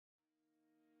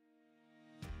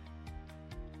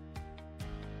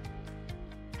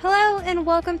Hello, and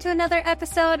welcome to another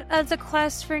episode of The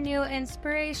Quest for New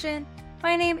Inspiration.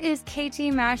 My name is KT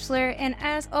Mashler, and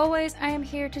as always, I am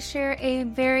here to share a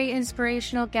very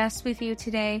inspirational guest with you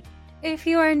today. If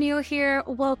you are new here,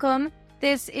 welcome.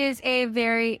 This is a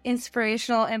very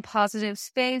inspirational and positive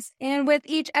space, and with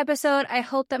each episode, I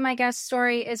hope that my guest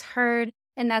story is heard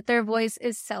and that their voice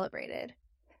is celebrated.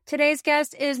 Today's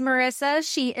guest is Marisa.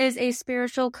 She is a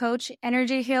spiritual coach,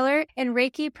 energy healer, and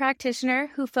Reiki practitioner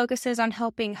who focuses on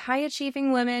helping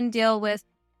high-achieving women deal with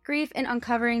grief and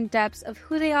uncovering depths of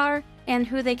who they are and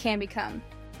who they can become.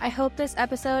 I hope this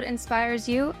episode inspires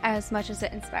you as much as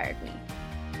it inspired me.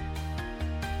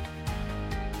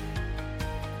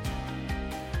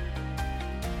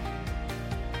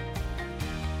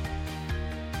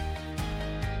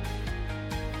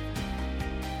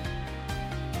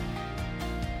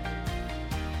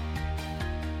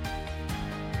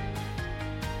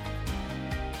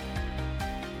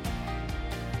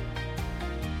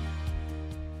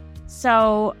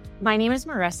 So my name is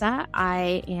Marisa.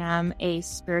 I am a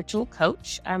spiritual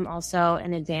coach. I'm also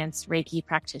an advanced Reiki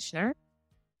practitioner.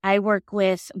 I work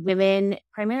with women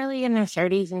primarily in their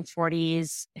 30s and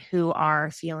 40s who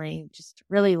are feeling just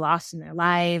really lost in their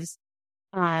lives,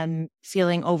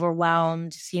 feeling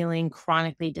overwhelmed, feeling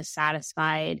chronically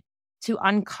dissatisfied, to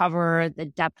uncover the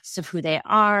depths of who they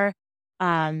are,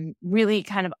 really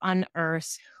kind of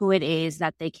unearth who it is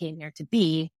that they came here to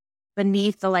be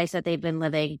beneath the life that they've been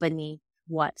living, beneath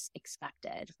what's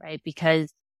expected, right?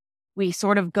 Because we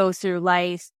sort of go through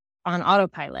life on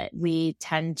autopilot. We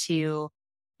tend to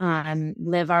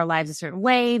live our lives a certain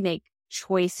way, make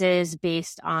choices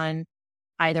based on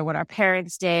either what our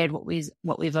parents did, what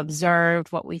we've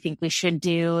observed, what we think we should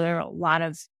do. There are a lot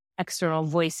of external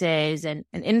voices and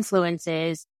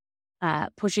influences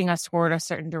pushing us toward a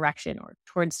certain direction or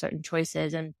towards certain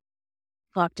choices. And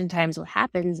oftentimes what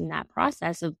happens in that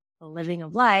process of the living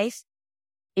of life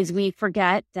is we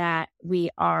forget that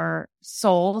we are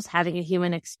souls having a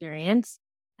human experience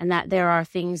and that there are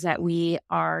things that we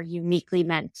are uniquely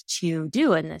meant to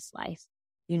do in this life,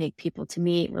 unique people to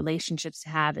meet, relationships to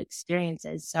have,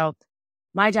 experiences. So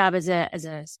my job as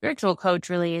a spiritual coach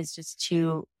really is just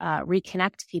to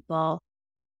reconnect people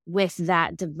with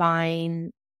that divine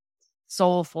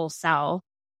soulful self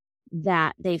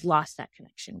that they've lost that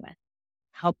connection with,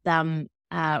 help them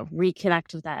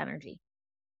reconnect with that energy.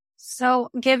 So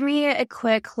give me a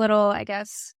quick little,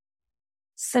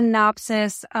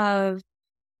 synopsis of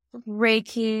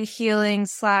Reiki healing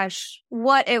 /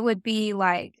 what it would be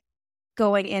like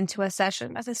going into a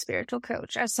session as a spiritual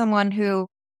coach, as someone who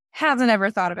hasn't ever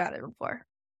thought about it before.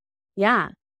 Yeah.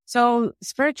 So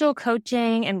spiritual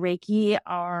coaching and Reiki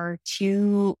are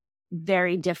two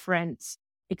very different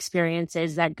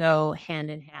experiences that go hand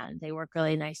in hand. They work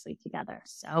really nicely together.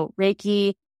 So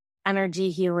Reiki energy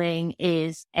healing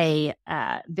is a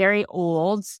very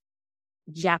old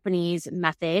Japanese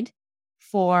method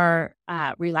for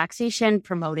relaxation,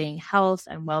 promoting health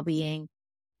and well-being.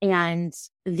 And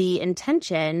the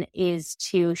intention is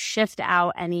to shift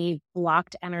out any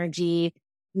blocked energy,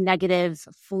 negative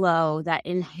flow that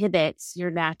inhibits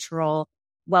your natural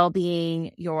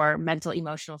well-being, your mental,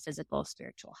 emotional, physical,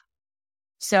 spiritual health.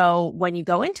 So when you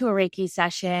go into a Reiki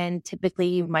session, typically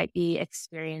you might be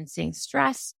experiencing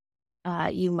stress.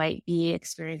 You might be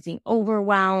experiencing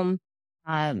overwhelm.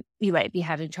 You might be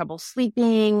having trouble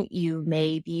sleeping. You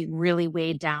may be really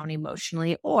weighed down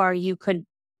emotionally, or you could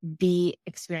be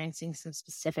experiencing some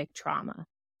specific trauma.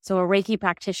 So a Reiki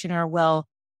practitioner will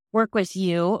work with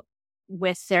you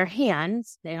with their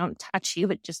hands. They don't touch you,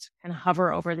 but just kind of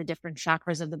hover over the different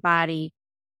chakras of the body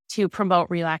to promote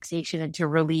relaxation and to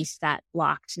release that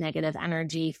blocked negative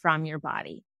energy from your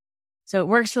body. So it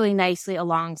works really nicely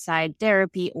alongside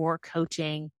therapy or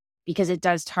coaching because it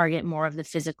does target more of the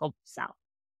physical self.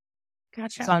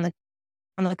 Gotcha. So on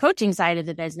the coaching side of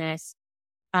the business,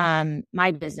 my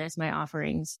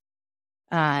offerings,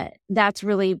 that's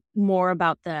really more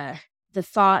about the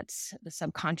thoughts, the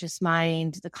subconscious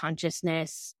mind, the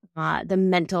consciousness, the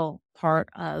mental part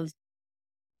of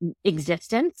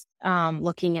existence,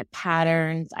 looking at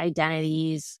patterns,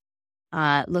 identities,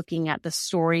 looking at the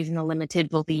stories and the limited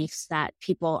beliefs that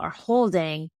people are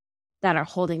holding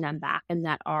them back and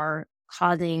that are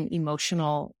causing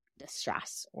emotional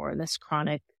distress or this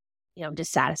chronic,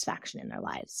 dissatisfaction in their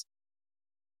lives.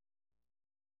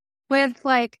 With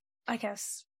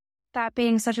that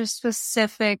being such a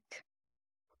specific,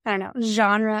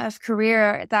 genre of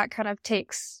career, that kind of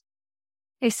takes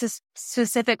a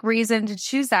specific reason to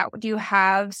choose that. Do you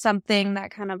have something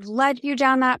that kind of led you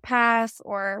down that path,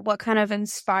 or what kind of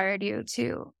inspired you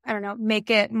to, make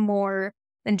it more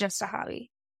than just a hobby?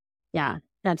 Yeah.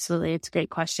 Absolutely. It's a great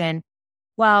question.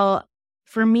 Well,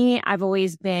 for me, I've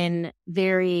always been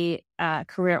very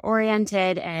career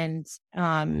oriented, and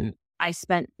I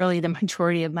spent really the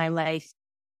majority of my life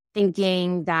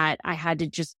thinking that I had to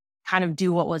just kind of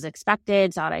do what was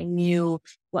expected, thought I knew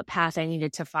what path I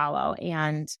needed to follow.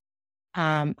 And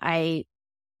I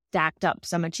stacked up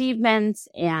some achievements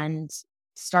and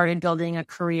started building a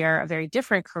career, a very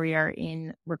different career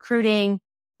in recruiting,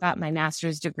 got my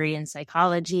master's degree in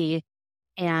psychology,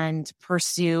 and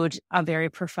pursued a very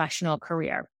professional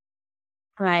career.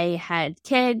 I had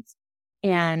kids,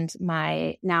 and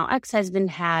my now ex-husband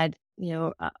had,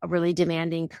 a really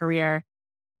demanding career.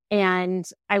 And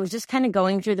I was just kind of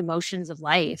going through the motions of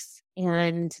life.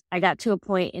 And I got to a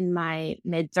point in my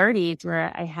mid-30s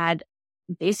where I had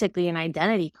basically an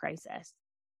identity crisis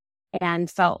and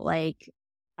felt like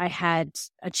I had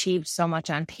achieved so much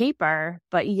on paper,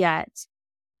 but yet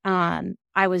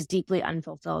I was deeply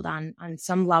unfulfilled on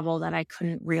some level that I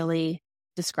couldn't really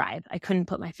describe. I couldn't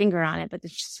put my finger on it, but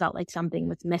it just felt like something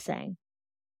was missing.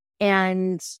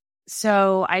 And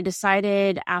so I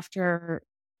decided, after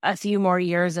a few more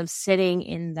years of sitting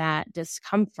in that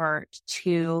discomfort,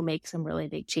 to make some really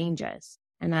big changes.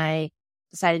 And I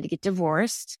decided to get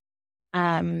divorced,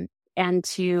 and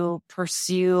to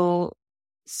pursue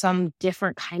some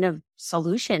different kind of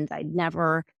solutions. I'd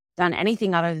never done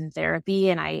anything other than therapy,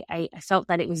 and I felt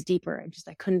that it was deeper.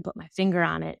 I couldn't put my finger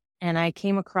on it. And I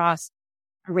came across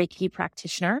a Reiki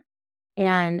practitioner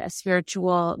and a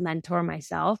spiritual mentor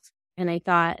myself. And I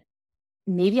thought,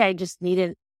 maybe I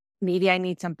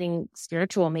need something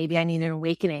spiritual. Maybe I need an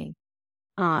awakening,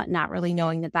 not really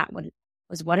knowing that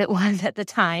was what it was at the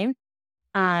time.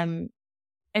 And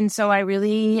so I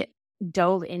really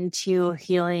dove into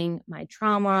healing my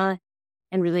trauma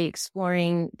and really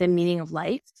exploring the meaning of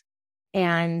life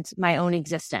and my own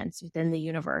existence within the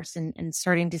universe, and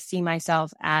starting to see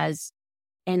myself as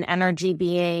an energy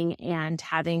being and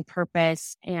having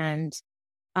purpose, and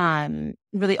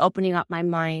really opening up my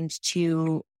mind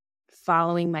to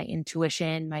following my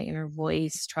intuition, my inner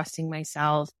voice, trusting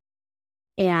myself,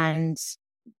 and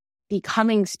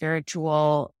becoming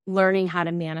spiritual, learning how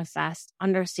to manifest,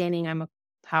 understanding I'm a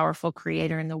powerful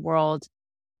creator in the world,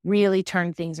 really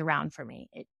turned things around for me.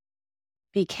 It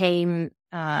became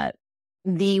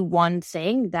the one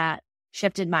thing that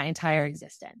shifted my entire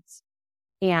existence.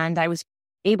 And I was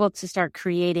able to start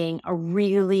creating a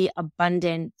really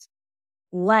abundant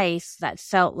life that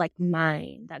felt like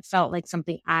mine, that felt like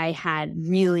something I had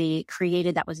really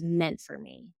created that was meant for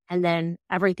me. And then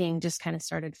everything just kind of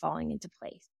started falling into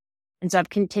place. And so I've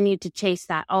continued to chase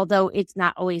that. Although it's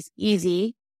not always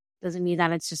easy, doesn't mean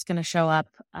that it's just going to show up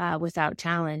without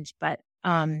challenge. But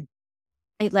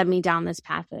it led me down this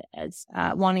path as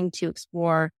wanting to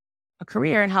explore a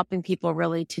career and helping people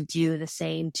really to do the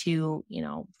same, to,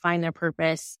 find their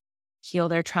purpose, heal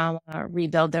their trauma,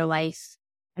 rebuild their life,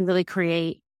 and really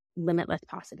create limitless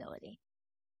possibility.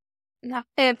 Now,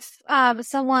 if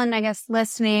someone, I guess,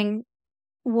 listening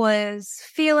was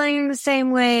feeling the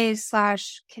same way /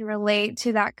 can relate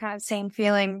to that kind of same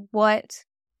feeling,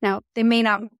 now they may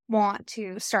not want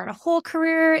to start a whole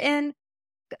career in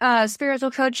spiritual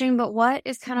coaching, but what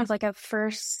is kind of like a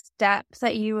first step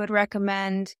that you would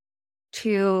recommend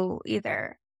to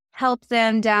either help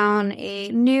them down a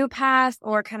new path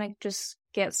or kind of just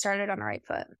get started on the right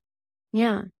foot?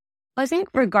 Yeah. I think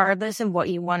regardless of what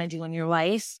you want to do in your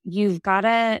life, you've got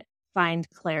to find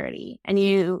clarity, and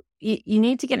you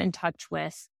need to get in touch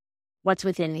with what's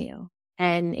within you.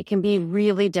 And it can be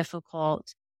really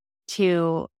difficult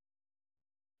to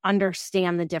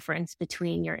understand the difference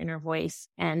between your inner voice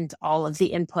and all of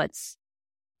the inputs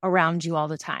around you all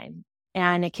the time.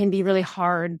 And it can be really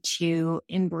hard to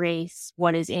embrace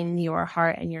what is in your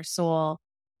heart and your soul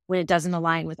when it doesn't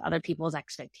align with other people's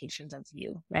expectations of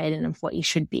you, right? And of what you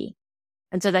should be.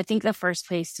 And so I think the first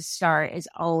place to start is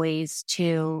always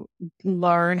to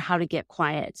learn how to get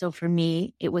quiet. So for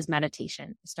me, it was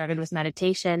meditation. I started with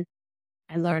meditation.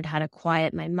 I learned how to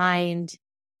quiet my mind,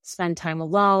 spend time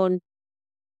alone,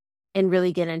 and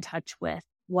really get in touch with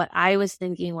what I was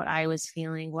thinking, what I was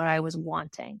feeling, what I was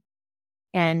wanting.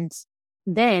 And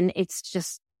then it's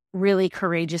just really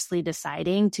courageously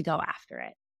deciding to go after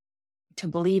it, to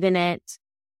believe in it,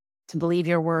 to believe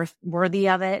you're worthy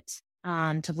of it,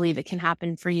 to believe it can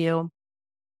happen for you.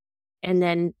 And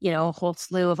then, a whole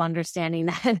slew of understanding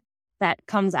that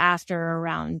comes after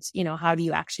around, how do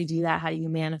you actually do that? How do you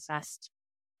manifest?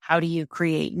 How do you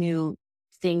create new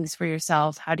things for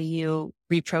yourself? How do you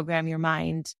reprogram your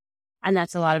mind? And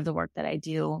that's a lot of the work that I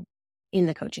do in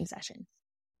the coaching sessions.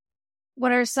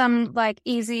 What are some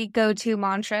easy go-to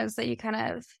mantras that you kind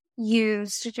of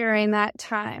used during that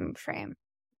time frame?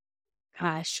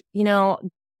 Gosh,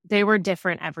 they were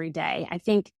different every day. I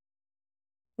think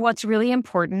what's really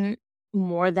important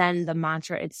more than the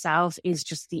mantra itself is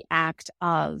just the act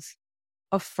of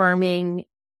affirming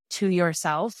to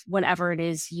yourself whatever it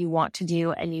is you want to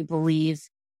do and you believe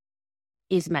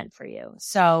is meant for you.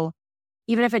 So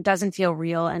even if it doesn't feel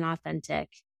real and authentic,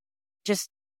 just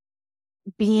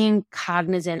being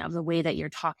cognizant of the way that you're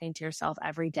talking to yourself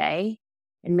every day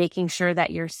and making sure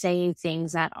that you're saying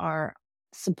things that are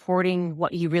supporting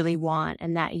what you really want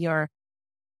and that you're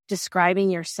describing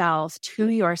yourself to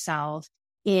yourself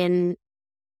in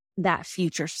that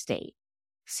future state,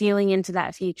 feeling into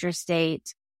that future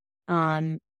state,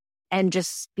 and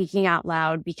just speaking out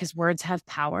loud, because words have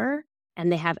power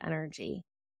and they have energy.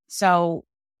 So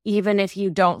even if you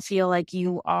don't feel like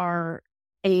you are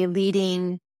a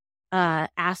leading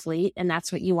athlete and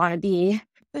that's what you want to be,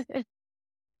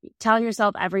 tell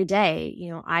yourself every day,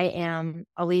 I am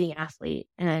a leading athlete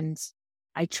and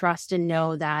I trust and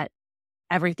know that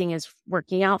everything is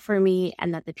working out for me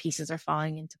and that the pieces are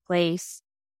falling into place.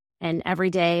 And every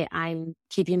day I'm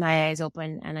keeping my eyes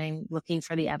open and I'm looking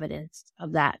for the evidence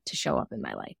of that to show up in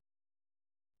my life.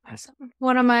 Awesome.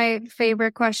 One of my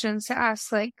favorite questions to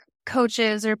ask, like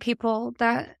coaches or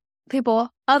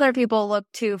other people look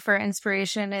to for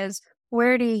inspiration is,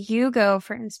 where do you go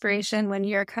for inspiration when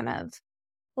you're kind of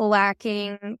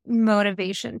lacking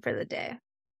motivation for the day?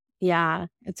 Yeah,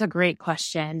 it's a great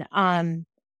question.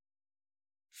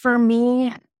 For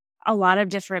me, a lot of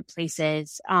different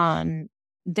places.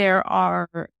 There are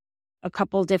a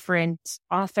couple different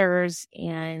authors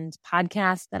and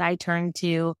podcasts that I turn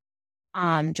to.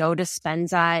 Joe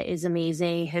Dispenza is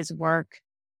amazing. His work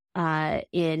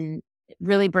in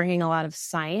really bringing a lot of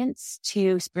science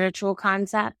to spiritual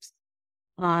concepts.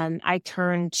 I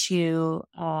turn to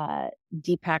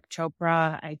Deepak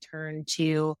Chopra. I turn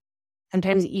to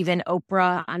sometimes even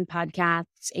Oprah on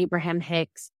podcasts, Abraham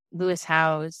Hicks, Lewis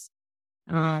Howes,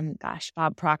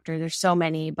 Bob Proctor. There's so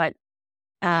many, but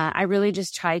I really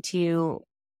just try to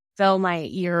fill my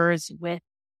ears with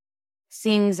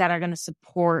things that are going to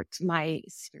support my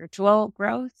spiritual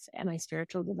growth and my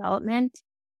spiritual development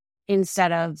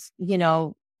instead of,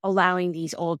 allowing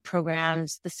these old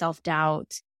programs, the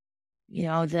self-doubt,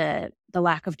 the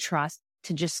lack of trust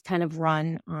to just kind of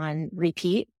run on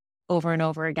repeat over and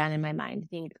over again in my mind. I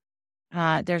think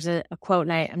there's a quote,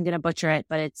 and I'm going to butcher it,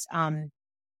 but it's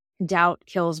doubt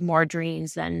kills more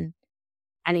dreams than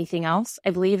anything else, I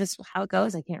believe is how it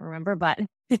goes. I can't remember, but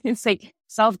it's like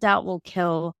self-doubt will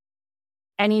kill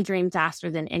any dream faster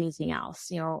than anything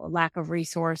else. Lack of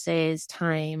resources,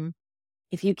 time.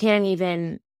 If you can't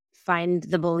even find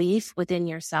the belief within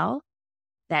yourself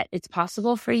that it's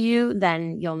possible for you,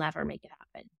 then you'll never make it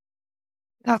happen.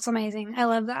 That's amazing. I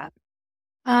love that.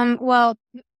 Well,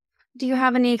 do you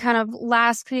have any kind of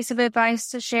last piece of advice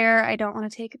to share? I don't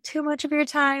want to take too much of your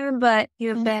time, but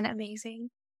you've been amazing.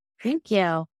 Thank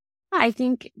you. I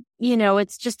think,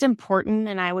 it's just important,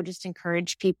 and I would just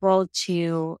encourage people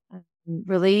to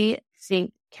really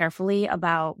think carefully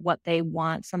about what they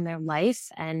want from their life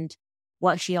and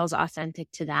what feels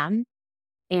authentic to them,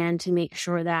 and to make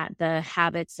sure that the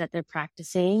habits that they're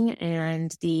practicing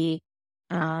and the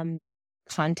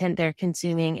content they're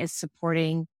consuming is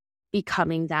supporting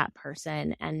becoming that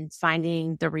person and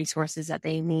finding the resources that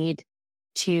they need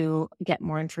to get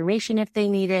more information if they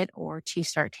need it, or to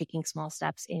start taking small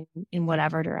steps in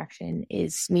whatever direction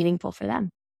is meaningful for them.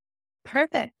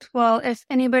 Perfect. Well, if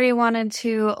anybody wanted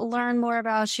to learn more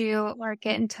about you or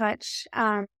get in touch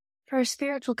for a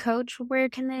spiritual coach, where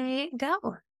can they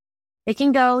go? They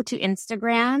can go to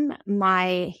Instagram.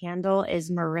 My handle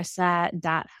is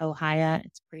marisa.hohaia.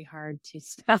 It's pretty hard to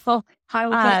spell. I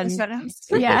will put this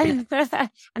in. Yeah.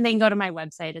 And they can go to my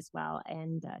website as well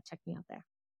and check me out there.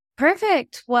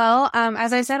 Perfect. Well,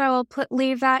 as I said, I will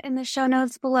leave that in the show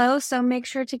notes below, so make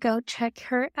sure to go check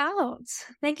her out.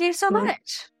 Thank you so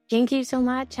much. Thank you so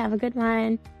much. Have a good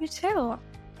one. You too.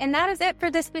 And that is it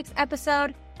for this week's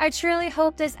episode. I truly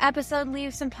hope this episode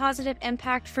leaves some positive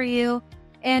impact for you.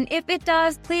 And if it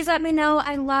does, please let me know.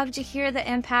 I love to hear the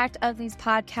impact of these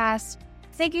podcasts.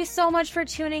 Thank you so much for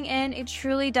tuning in. It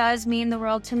truly does mean the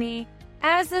world to me.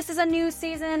 As this is a new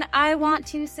season, I want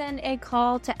to send a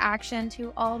call to action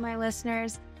to all my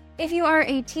listeners. If you are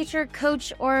a teacher,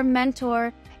 coach, or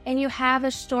mentor, and you have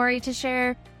a story to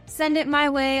share, send it my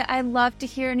way. I love to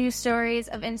hear new stories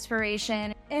of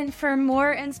inspiration. And for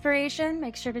more inspiration,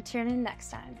 make sure to tune in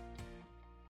next time.